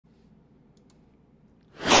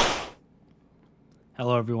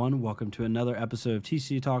Hello everyone, welcome to another episode of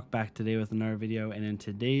TCG Talk, back today with another video. And in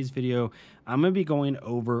today's video, I'm going to be going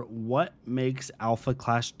over what makes Alpha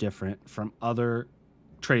Clash different from other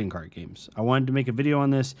trading card games. I wanted to make a video on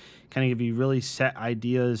this, kind of give you really set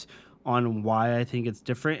ideas on why I think it's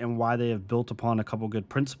different and why they have built upon a couple good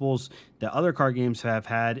principles that other card games have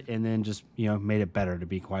had and then just, made it better, to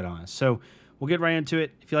be quite honest. So we'll get right into it.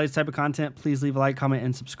 If you like this type of content, please leave a like, comment,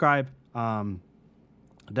 and subscribe.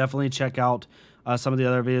 Definitely check out some of the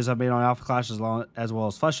other videos I've made on Alpha Clash as well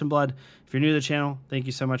as Flesh and Blood. If you're new to the channel, thank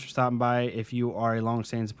you so much for stopping by. If you are a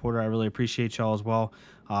long-standing supporter, I really appreciate y'all as well.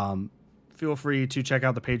 Feel free to check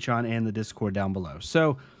out the Patreon and the Discord down below.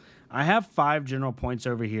 So I have 5 general points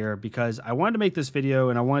over here because I wanted to make this video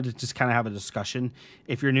and I wanted to just kind of have a discussion.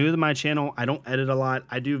 If you're new to my channel, I don't edit a lot.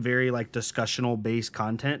 I do very discussional based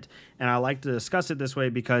content, and I like to discuss it this way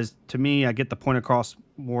because to me, I get the point across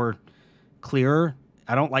more clearer.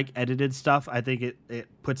 I don't like edited stuff. I think it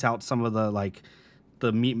puts out some of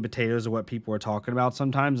the meat and potatoes of what people are talking about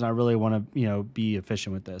sometimes, and I really want to be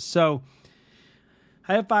efficient with this. So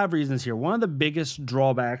I have 5 reasons here. One of the biggest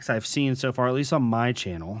drawbacks I've seen so far, at least on my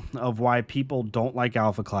channel, of why people don't like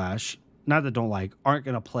Alpha Clash, not that don't like, aren't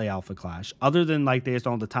going to play Alpha Clash, other than they just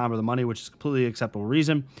don't have the time or the money, which is a completely acceptable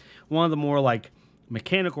reason. One of the more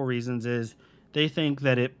mechanical reasons is they think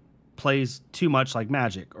that it plays too much like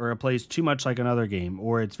Magic, or it plays too much like another game,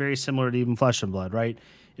 or it's very similar to even Flesh and Blood, right?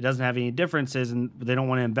 It doesn't have any differences, and they don't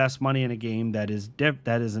want to invest money in a game that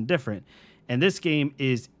isn't different. And this game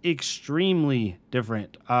is extremely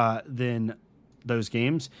different than those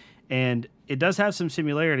games, and it does have some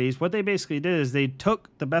similarities. What they basically did is they took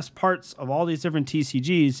the best parts of all these different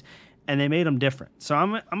TCGs and they made them different. So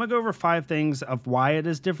I'm gonna go over 5 things of why it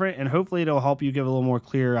is different, and hopefully it'll help you give a little more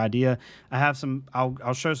clear idea. I have some,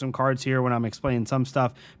 I'll show some cards here when I'm explaining some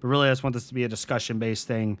stuff, but really I just want this to be a discussion-based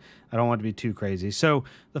thing. I don't want it to be too crazy. So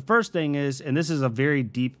the first thing is, and this is a very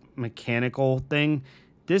deep mechanical thing,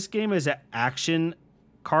 this game is an action-based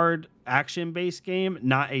game,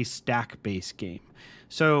 not a stack-based game.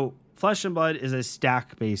 So Flesh and Blood is a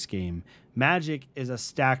stack-based game. Magic is a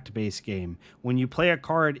stacked-based game. When you play a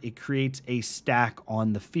card, it creates a stack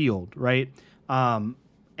on the field, right? And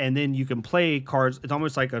then you can play cards. It's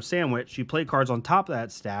almost like a sandwich. You play cards on top of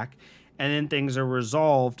that stack, and then things are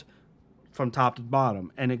resolved from top to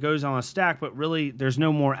bottom. And it goes on a stack, but really there's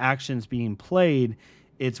no more actions being played.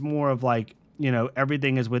 It's more of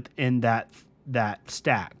everything is within that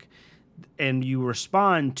stack. And you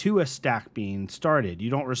respond to a stack being started. You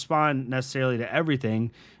don't respond necessarily to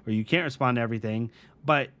everything, or you can't respond to everything,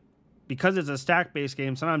 but because it's a stack-based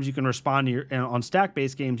game, sometimes you can respond to on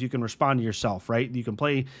stack-based games, you can respond to yourself, right? You can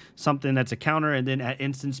play something that's a counter, and then at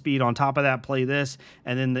instant speed on top of that, play this,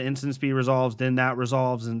 and then the instant speed resolves, then that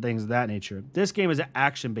resolves, and things of that nature. This game is an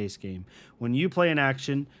action-based game. When you play an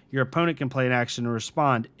action, your opponent can play an action and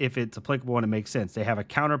respond if it's applicable and it makes sense. They have a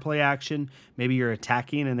counter-play action. Maybe you're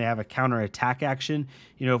attacking, and they have a counter-attack action.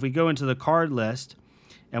 If we go into the card list,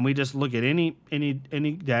 and we just look at any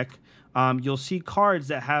deck, you'll see cards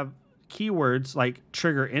that have keywords like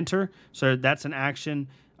trigger enter, so that's an action.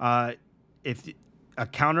 If a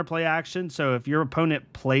counterplay action, so if your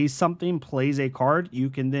opponent plays a card, you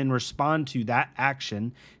can then respond to that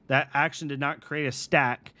action. That action did not create a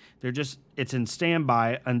stack, it's in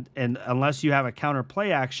standby, and unless you have a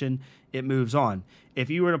counterplay action, it moves on. If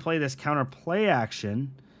you were to play this counterplay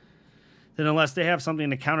action, then unless they have something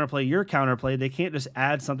to counterplay your counterplay, they can't just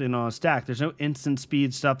add something on a stack. There's no instant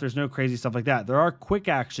speed stuff. There's no crazy stuff like that. There are quick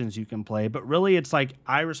actions you can play, but really it's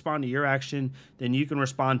I respond to your action, then you can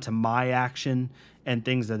respond to my action and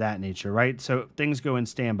things of that nature, right? So things go in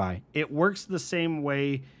standby. It works the same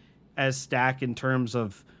way as stack in terms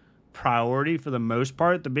of priority for the most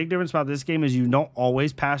part. The big difference about this game is you don't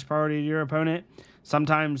always pass priority to your opponent.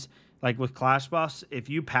 Sometimes, with Clash buffs, if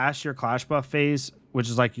you pass your Clash buff phase, which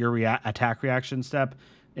is your attack reaction step,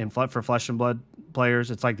 for Flesh and Blood players,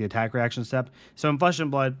 it's the attack reaction step. So in Flesh and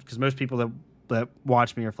Blood, because most people that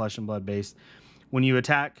watch me are Flesh and Blood based, when you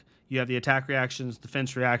attack, you have the attack reactions,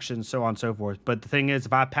 defense reactions, so on and so forth. But the thing is,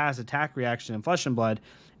 if I pass attack reaction in Flesh and Blood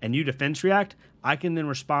and you defense react, I can then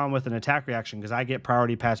respond with an attack reaction because I get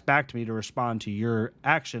priority passed back to me to respond to your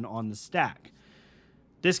action on the stack.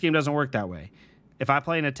 This game doesn't work that way. If I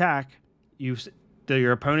play an attack,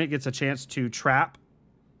 your opponent gets a chance to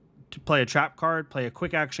play a trap card, play a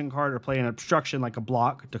quick action card, or play an obstruction like a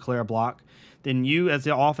block, declare a block. Then you, as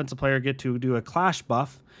the offensive player, get to do a clash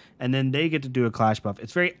buff, and then they get to do a clash buff.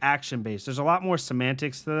 It's very action-based. There's a lot more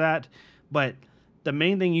semantics to that, but the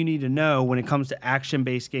main thing you need to know when it comes to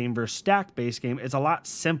action-based game versus stack-based game is a lot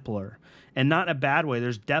simpler, and not in a bad way.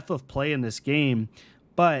 There's depth of play in this game,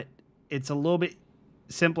 but it's a little bit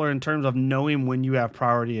simpler in terms of knowing when you have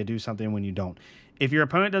priority to do something and when you don't. If your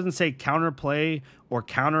opponent doesn't say counterplay or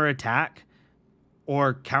counterattack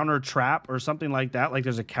or counter trap or something like that, like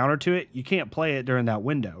there's a counter to it, you can't play it during that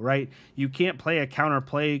window, right? You can't play a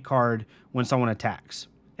counterplay card when someone attacks.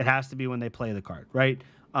 It has to be when they play the card, right?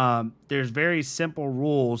 There's very simple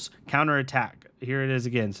rules. Counterattack. Here it is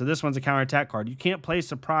again. So this one's a counterattack card. You can't play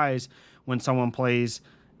surprise when someone plays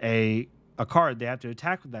a card. They have to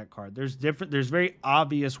attack with that card. There's very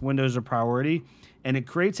obvious windows of priority, and it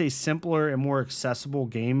creates a simpler and more accessible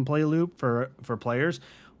gameplay loop for players,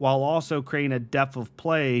 while also creating a depth of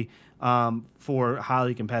play for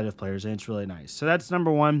highly competitive players, and it's really nice. So that's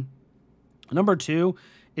number one. Number two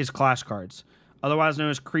is Clash cards, otherwise known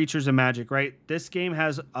as creatures of Magic, right? This game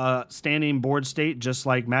has a standing board state just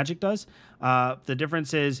like Magic does. The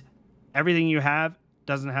difference is everything you have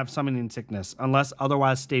doesn't have summoning sickness unless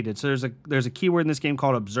otherwise stated. So there's a keyword in this game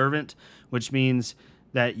called observant, which means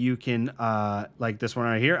that you can, like this one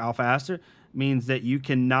right here, Alpha Aster, means that you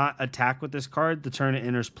cannot attack with this card the turn it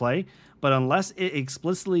enters play. But unless it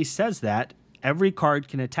explicitly says that, every card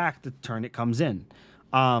can attack the turn it comes in.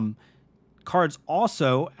 Cards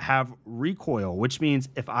also have recoil, which means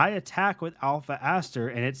if I attack with Alpha Aster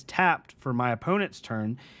and it's tapped for my opponent's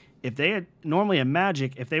turn, if they had, normally in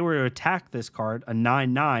Magic, if they were to attack this card, a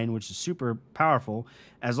 9/9, which is super powerful,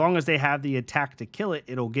 as long as they have the attack to kill it,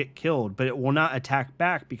 it'll get killed, but it will not attack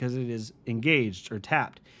back because it is engaged or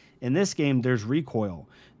tapped. In this game, there's recoil.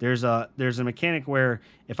 There's a mechanic where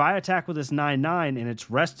if I attack with this 9/9 and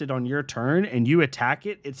it's rested on your turn and you attack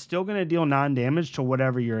it, it's still going to deal 9 damage to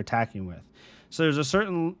whatever you're attacking with. So there's a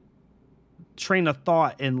certain train of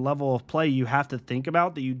thought and level of play you have to think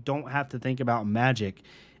about that you don't have to think about in Magic.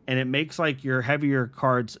 And it makes like your heavier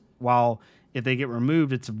cards, while if they get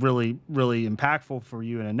removed, it's really, really impactful for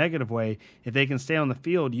you in a negative way. If they can stay on the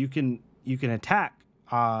field, you can attack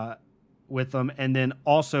with them, and then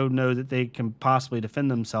also know that they can possibly defend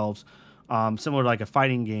themselves, similar to like a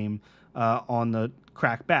fighting game on the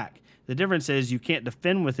crack back. The difference is you can't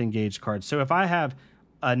defend with engaged cards. So if I have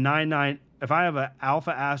a 9/9, if I have an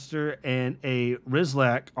Alpha Aster and a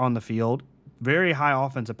Rizlak on the field, very high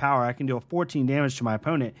offensive power, I can deal 14 damage to my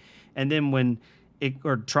opponent, and then when it,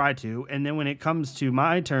 or try to, and then when it comes to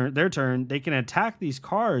my turn, their turn, they can attack these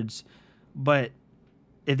cards, but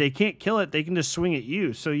if they can't kill it, they can just swing at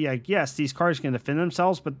you. So yeah, yes, these cards can defend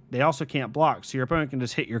themselves, but they also can't block. So your opponent can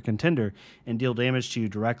just hit your contender and deal damage to you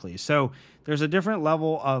directly. So there's a different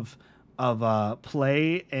level of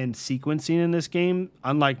play and sequencing in this game,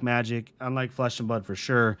 unlike Magic, unlike Flesh and Blood for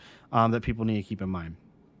sure, that people need to keep in mind.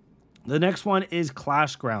 The next one is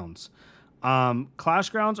Clash Grounds. Clash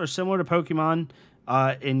Grounds are similar to Pokemon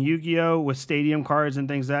in Yu-Gi-Oh! With stadium cards and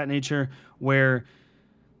things of that nature, where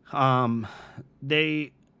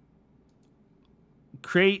they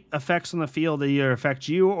create effects on the field that either affect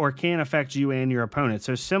you or can affect you and your opponent.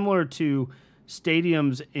 So similar to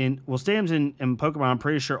stadiums in Pokemon, I'm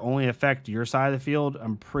pretty sure only affect your side of the field,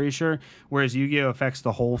 I'm pretty sure, whereas Yu-Gi-Oh! Affects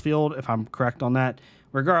the whole field, if I'm correct on that.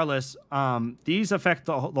 Regardless, these affect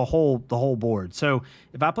the whole board. So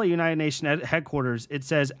if I play United Nations headquarters, it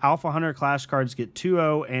says Alpha Hunter Clash cards get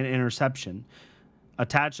 2/0 and interception.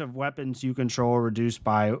 Attach of weapons you control reduced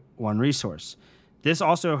by 1 resource. This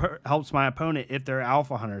also helps my opponent if they're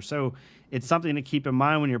Alpha Hunter. So it's something to keep in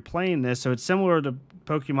mind when you're playing this. So it's similar to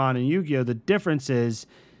Pokemon and Yu-Gi-Oh! The difference is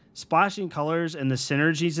splashing colors and the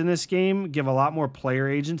synergies in this game give a lot more player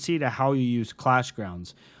agency to how you use Clash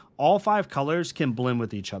Grounds. All 5 colors can blend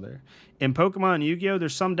with each other. In Pokemon and Yu-Gi-Oh!,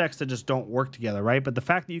 there's some decks that just don't work together, right? But the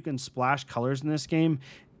fact that you can splash colors in this game,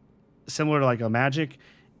 similar to like a Magic,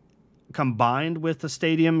 combined with the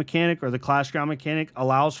stadium mechanic or the Clash Ground mechanic,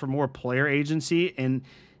 allows for more player agency, and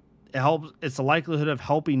it helps. It's the likelihood of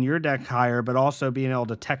helping your deck higher, but also being able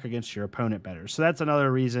to tech against your opponent better. So that's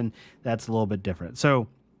another reason that's a little bit different. So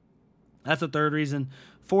that's the third reason.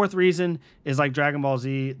 Fourth reason is like Dragon Ball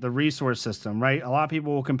Z, the resource system, right? A lot of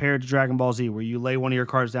people will compare it to Dragon Ball Z, where you lay one of your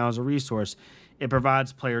cards down as a resource. It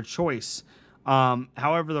provides player choice.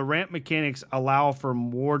 However, the ramp mechanics allow for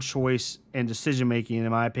more choice and decision-making, in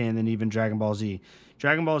my opinion, than even Dragon Ball Z.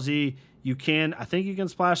 Dragon Ball Z, I think you can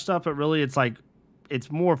splash stuff, but really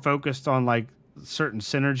it's more focused on like certain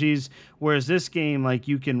synergies. Whereas this game, like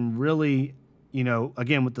you can really,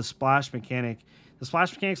 again, with the splash mechanic, the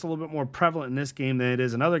splash mechanic's a little bit more prevalent in this game than it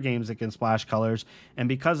is in other games that can splash colors. And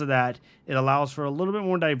because of that, it allows for a little bit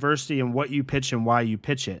more diversity in what you pitch and why you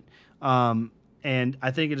pitch it. And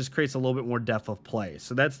I think it just creates a little bit more depth of play.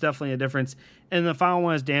 So that's definitely a difference. And the final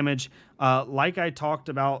one is damage. Like I talked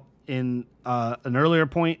about in an earlier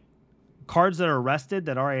point, cards that are rested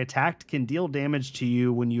that already attacked can deal damage to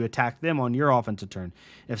you when you attack them on your offensive turn.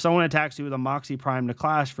 If someone attacks you with a Moxie Prime to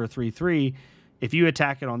Clash for 3/3, if you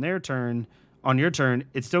attack it on their turn, on your turn,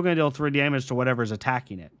 it's still going to deal 3 damage to whatever's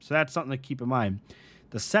attacking it. So that's something to keep in mind.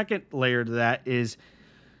 The second layer to that is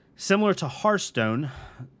similar to Hearthstone.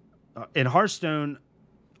 In Hearthstone,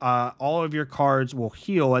 all of your cards will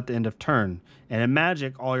heal at the end of turn. And in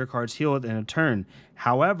Magic, all your cards heal at the end of turn.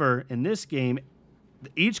 However, in this game,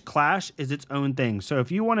 each clash is its own thing. So if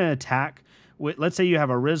you want to attack, let's say you have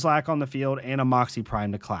a Rizlak on the field and a Moxie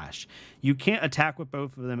Prime to clash. You can't attack with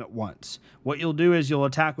both of them at once. What you'll do is you'll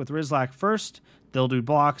attack with Rizlak first. They'll do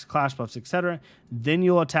blocks, clash buffs, etc. Then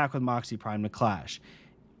you'll attack with Moxie Prime to clash.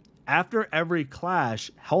 After every clash,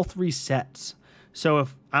 health resets. So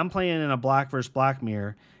if I'm playing in a black versus black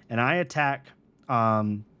mirror and I attack,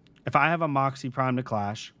 if I have a Moxie Prime to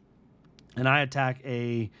clash and I attack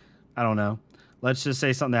I don't know, let's just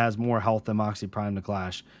say something that has more health than Moxie Prime to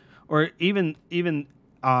clash, or even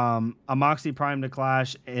a Moxie Prime to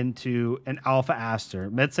clash into an Alpha Aster.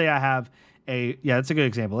 Let's say I have that's a good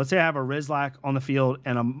example. Let's say I have a Rizlak on the field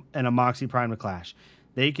and a Moxie Prime to clash.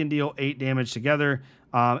 They can deal 8 damage together.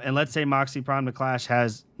 And let's say Moxie Prime to Clash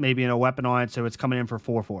has maybe a weapon on it, so it's coming in for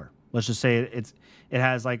 4/4. Let's just say it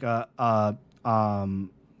has like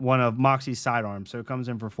one of Moxie's sidearms, so it comes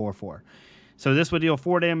in for 4/4. So this would deal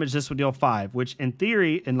 4 damage, this would deal 5, which in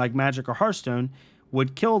theory, in like Magic or Hearthstone,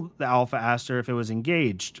 would kill the Alpha Aster if it was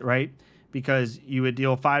engaged, right? Because you would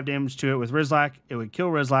deal 5 damage to it with Rizlak, it would kill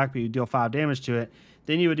Rizlak, but you'd deal 5 damage to it.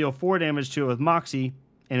 Then you would deal 4 damage to it with Moxie,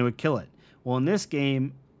 and it would kill it. Well, in this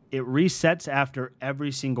game, it resets after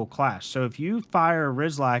every single clash. So if you fire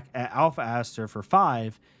Rizlak at Alpha Aster for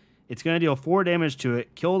 5, it's going to deal 4 damage to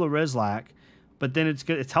it, kill the Rizlak, but then its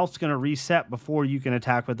health's going to reset before you can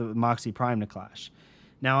attack with the Moxie Prime to clash.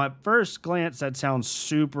 Now, at first glance, that sounds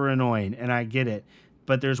super annoying, and I get it,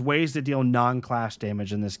 but there's ways to deal non-clash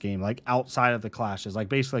damage in this game, like outside of the clashes, like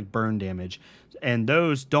basically like burn damage, and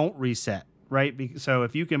those don't reset, right? So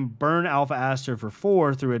if you can burn Alpha Aster for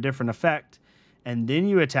 4 through a different effect, and then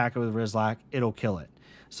you attack it with Rizlak, it'll kill it.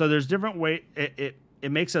 So there's different way. It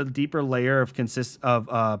makes a deeper layer of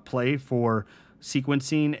play for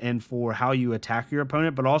sequencing and for how you attack your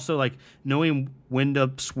opponent, but also like knowing when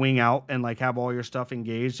to swing out and like have all your stuff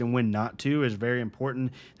engaged and when not to is very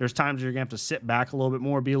important. There's times you're gonna have to sit back a little bit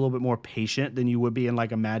more, be a little bit more patient than you would be in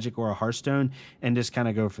like a Magic or a Hearthstone, and just kind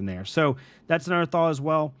of go from there. So that's another thought as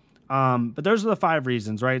well. But those are the 5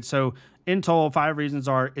 reasons, right? So in total, 5 reasons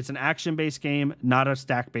are: it's an action-based game, not a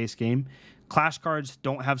stack-based game. Clash cards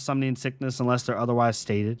don't have summoning sickness unless they're otherwise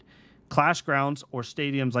stated. Clash grounds or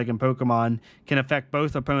stadiums, like in Pokemon, can affect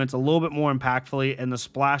both opponents a little bit more impactfully, and the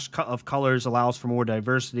splash of colors allows for more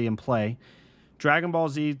diversity in play. Dragon Ball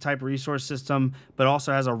Z type resource system, but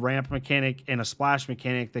also has a ramp mechanic and a splash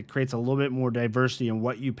mechanic that creates a little bit more diversity in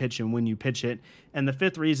what you pitch and when you pitch it. And the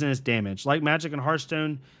 5th reason is damage. Like Magic and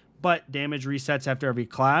Hearthstone, but damage resets after every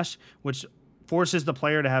clash, which forces the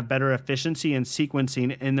player to have better efficiency and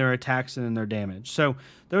sequencing in their attacks and in their damage. So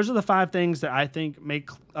those are the 5 things that I think make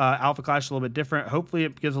Alpha Clash a little bit different. Hopefully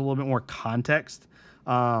it gives a little bit more context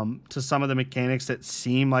to some of the mechanics that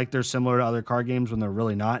seem like they're similar to other card games when they're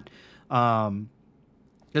really not.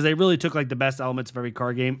 Because they really took like the best elements of every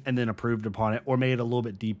card game and then improved upon it or made it a little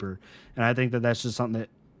bit deeper. And I think that that's just something that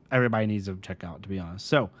everybody needs to check out, to be honest.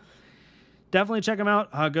 So definitely check them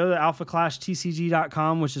out. Go to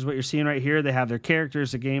alphaclashtcg.com, which is what you're seeing right here. They have their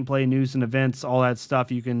characters, the gameplay, news and events, all that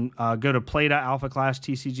stuff. You can go to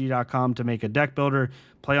play.alphaclashtcg.com to make a deck builder,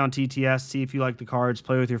 play on TTS, see if you like the cards,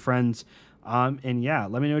 play with your friends. And yeah,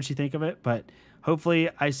 let me know what you think of it. But hopefully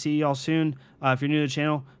I see y'all soon. If you're new to the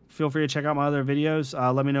channel, feel free to check out my other videos.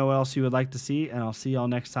 Let me know what else you would like to see, and I'll see y'all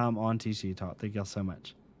next time on TCG Talk. Thank y'all so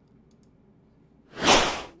much.